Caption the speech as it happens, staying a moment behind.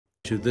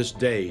to this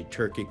day,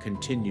 Turkey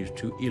continues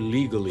to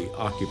illegally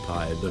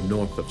occupy the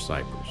north of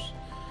Cyprus.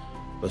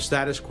 The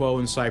status quo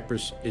in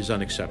Cyprus is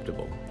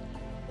unacceptable.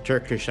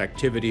 Turkish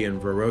activity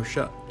in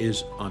Varosha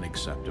is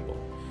unacceptable.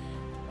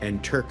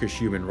 And Turkish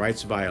human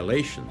rights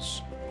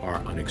violations are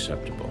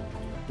unacceptable.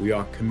 We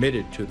are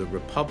committed to the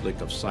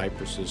Republic of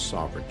Cyprus's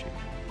sovereignty.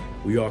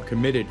 We are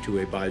committed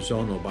to a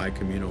bizonal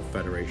bicommunal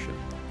federation.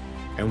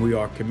 And we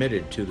are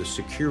committed to the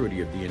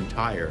security of the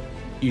entire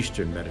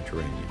Eastern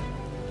Mediterranean.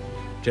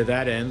 To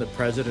that end, the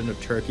President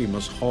of Turkey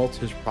must halt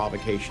his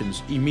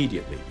provocations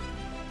immediately.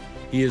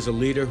 He is a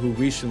leader who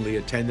recently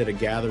attended a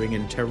gathering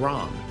in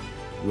Tehran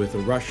with the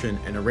Russian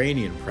and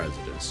Iranian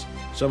presidents,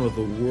 some of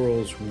the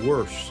world's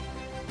worst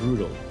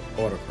brutal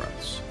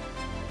autocrats.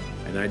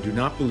 And I do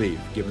not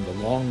believe, given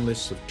the long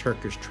list of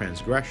Turkish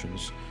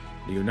transgressions,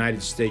 the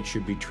United States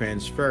should be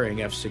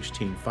transferring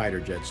F-16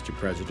 fighter jets to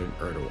President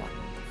Erdogan.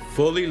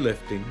 Fully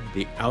lifting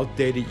the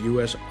outdated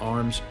U.S.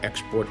 arms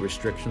export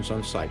restrictions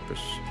on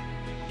Cyprus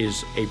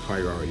is a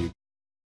priority.